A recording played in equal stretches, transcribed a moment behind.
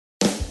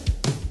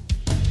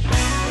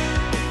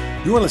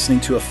You are listening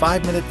to a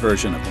 5-minute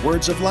version of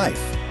Words of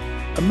Life,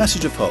 a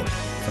message of hope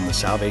from the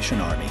Salvation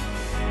Army.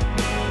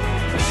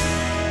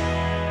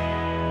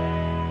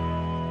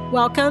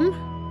 Welcome.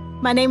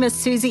 My name is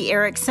Susie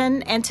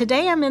Erickson, and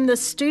today I'm in the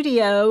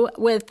studio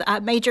with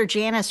Major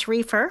Janice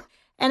Reefer.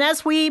 And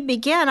as we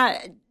begin,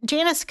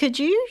 Janice, could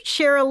you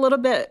share a little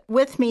bit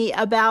with me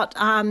about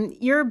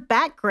your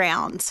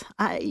background?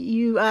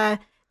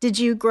 Did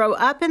you grow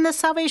up in the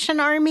Salvation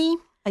Army?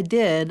 I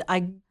did.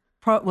 I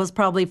was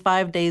probably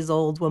 5 days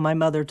old when my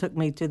mother took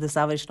me to the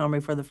Salvation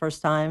Army for the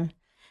first time.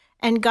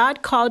 And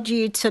God called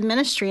you to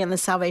ministry in the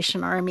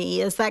Salvation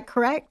Army. Is that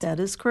correct? That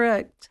is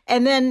correct.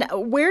 And then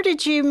where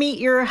did you meet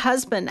your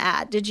husband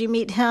at? Did you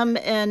meet him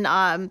in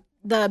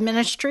the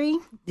ministry?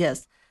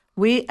 Yes.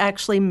 We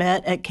actually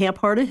met at Camp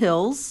Heart of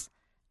Hills.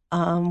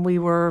 We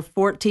were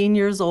 14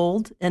 years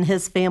old, and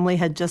his family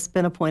had just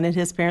been appointed.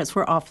 His parents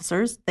were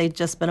officers. They'd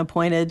just been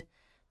appointed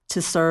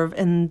to serve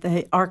in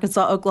the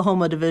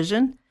Arkansas-Oklahoma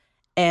division.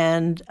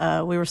 And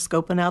we were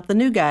scoping out the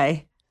new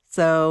guy.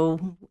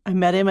 So I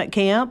met him at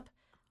camp,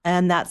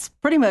 and that's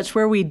pretty much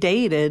where we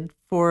dated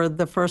for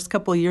the first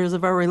couple of years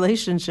of our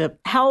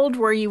relationship. How old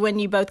were you when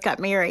you both got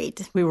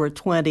married? We were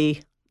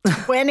 20.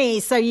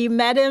 20. So you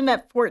met him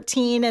at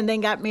 14 and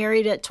then got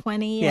married at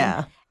 20.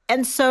 Yeah.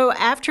 And so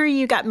after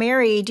you got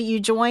married,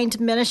 you joined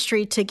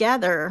ministry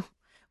together.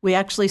 We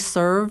actually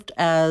served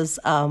as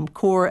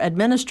Corps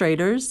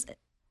administrators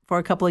for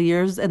a couple of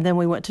years, and then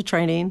we went to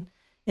training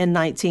in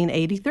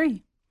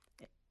 1983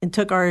 and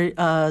took our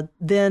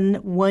then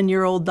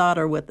 1-year-old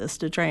daughter with us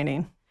to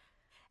training.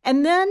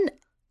 And then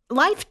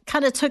life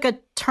kind of took a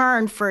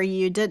turn for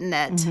you, didn't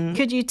it? Mm-hmm.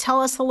 Could you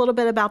tell us a little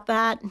bit about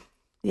that?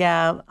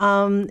 Yeah.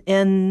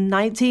 In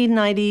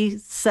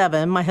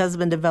 1997, my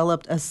husband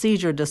developed a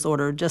seizure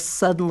disorder, just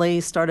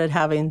suddenly started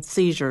having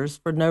seizures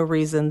for no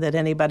reason that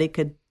anybody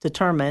could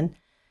determine.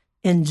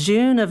 In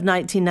June of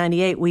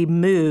 1998, we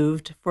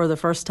moved for the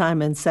first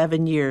time in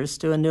 7 years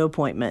to a new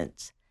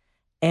appointment.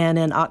 And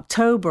in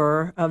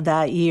October of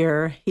that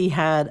year, he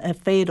had a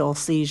fatal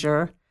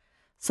seizure.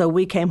 So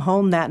we came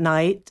home that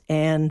night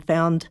and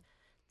found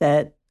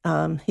that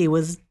he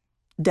was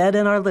dead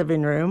in our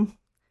living room.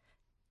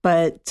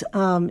 But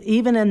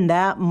even in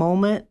that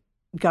moment,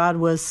 God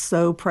was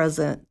so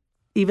present.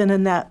 Even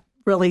in that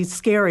really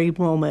scary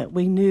moment,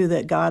 we knew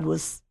that God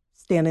was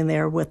standing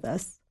there with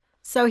us.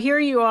 So here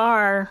you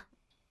are,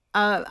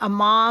 a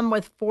mom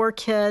with 4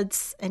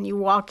 kids, and you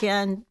walk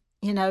in,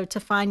 to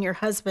find your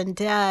husband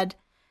dead.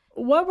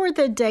 What were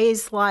the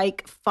days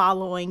like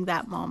following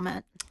that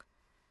moment?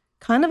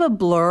 Kind of a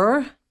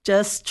blur,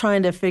 just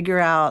trying to figure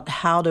out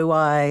how do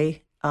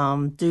I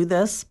do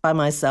this by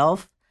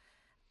myself.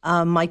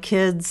 My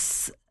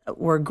kids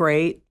were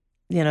great,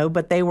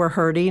 but they were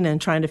hurting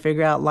and trying to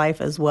figure out life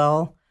as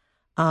well.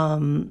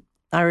 I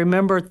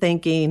remember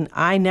thinking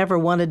I never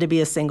wanted to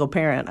be a single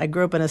parent. I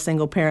grew up in a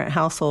single parent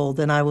household,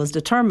 and I was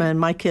determined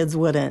my kids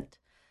wouldn't.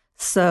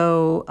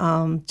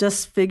 So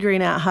just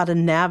figuring out how to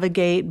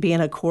navigate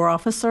being a Corps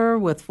officer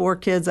with 4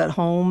 kids at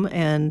home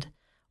and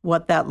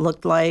what that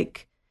looked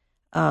like.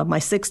 My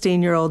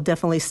 16-year-old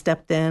definitely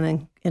stepped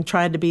in and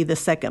tried to be the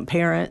second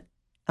parent.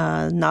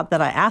 Not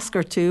that I asked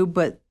her to,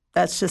 but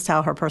that's just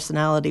how her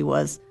personality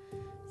was.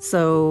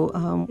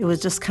 So it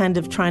was just kind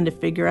of trying to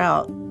figure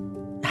out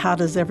how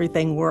does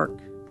everything work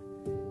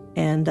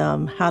and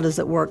how does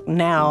it work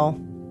now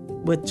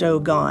with Joe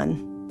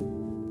gone.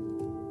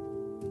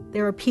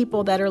 There are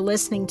people that are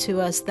listening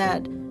to us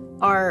that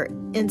are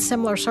in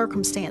similar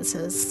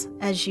circumstances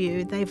as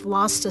you. They've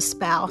lost a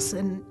spouse,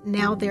 and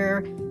now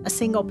they're a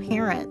single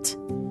parent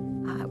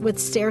with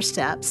stair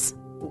steps.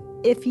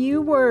 If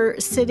you were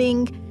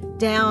sitting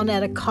down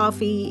at a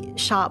coffee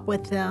shop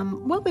with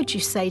them, what would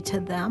you say to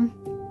them?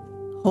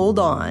 Hold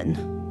on.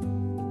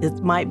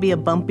 It might be a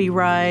bumpy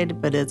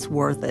ride, but it's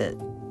worth it.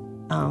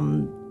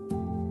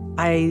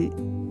 I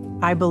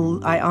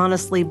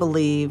honestly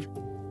believe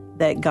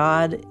that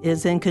God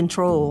is in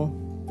control,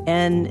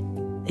 and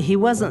he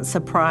wasn't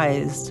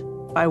surprised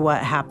by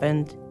what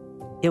happened.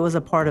 It was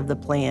a part of the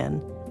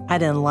plan. I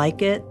didn't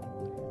like it.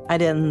 I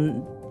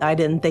didn't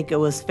think it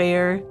was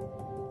fair,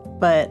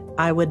 but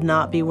I would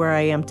not be where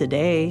I am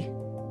today.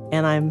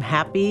 And I'm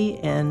happy,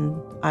 and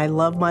I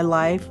love my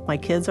life. My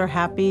kids are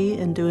happy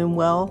and doing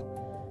well.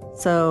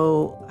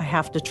 So I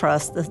have to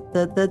trust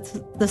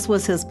that this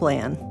was his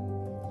plan.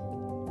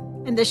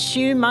 And the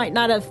shoe might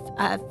not have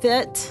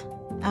fit.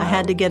 I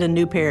had to get a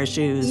new pair of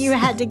shoes. You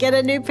had to get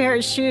a new pair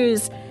of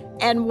shoes,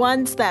 and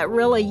ones that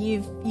really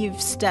you've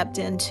stepped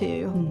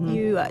into. Mm-hmm.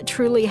 You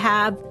truly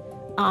have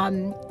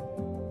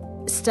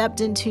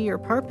stepped into your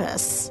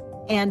purpose.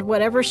 And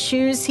whatever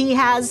shoes he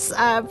has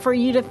for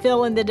you to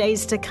fill in the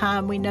days to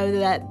come, we know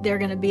that they're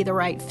going to be the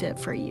right fit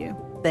for you.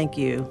 Thank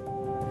you.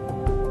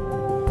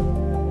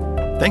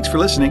 Thanks for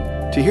listening.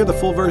 To hear the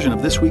full version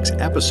of this week's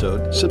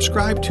episode,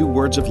 subscribe to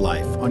Words of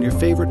Life on your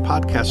favorite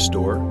podcast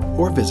store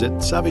or visit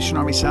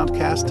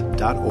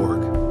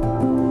SalvationArmySoundcast.org.